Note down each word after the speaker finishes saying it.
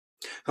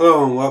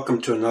Hello and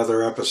welcome to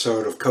another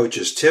episode of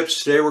Coach's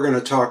Tips. Today we're going to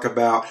talk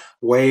about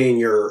weighing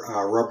your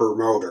rubber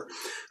motor.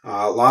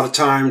 A lot of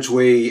times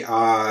we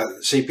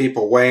see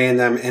people weighing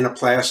them in a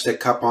plastic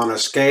cup on a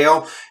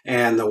scale,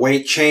 and the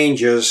weight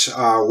changes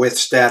with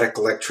static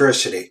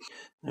electricity.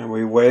 And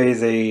we weigh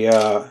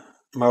the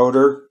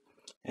motor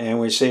and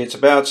we see it's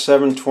about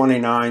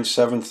 729,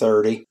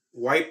 730.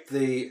 Wipe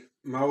the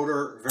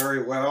motor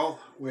very well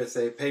with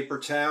a paper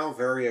towel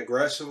very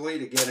aggressively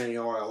to get any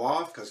oil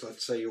off, because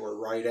let's say you were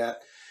right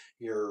at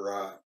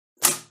your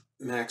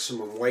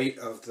maximum weight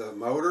of the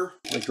motor.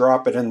 We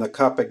drop it in the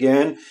cup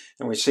again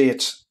and we see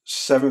it's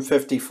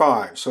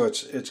 755, so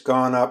it's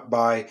gone up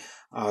by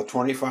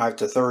 25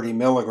 to 30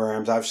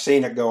 milligrams. I've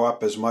seen it go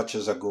up as much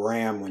as a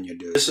gram when you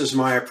do. This is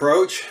my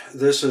approach.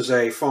 This is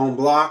a foam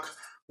block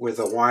with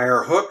a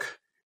wire hook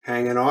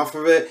hanging off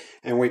of it,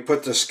 and we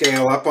put the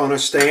scale up on a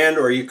stand,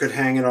 or you could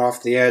hang it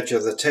off the edge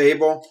of the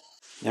table.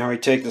 Now we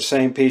take the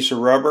same piece of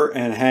rubber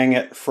and hang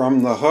it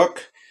from the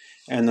hook,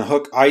 and the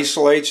hook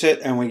isolates it,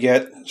 and we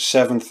get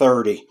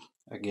 730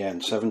 again,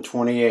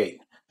 728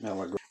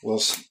 milligrams.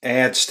 We'll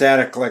add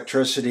static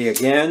electricity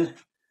again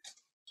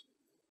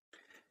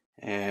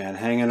and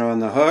hang it on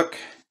the hook,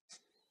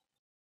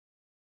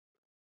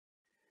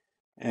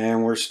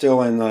 and we're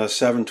still in the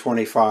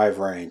 725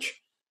 range.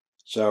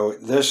 So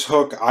this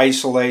hook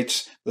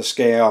isolates the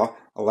scale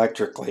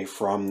electrically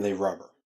from the rubber.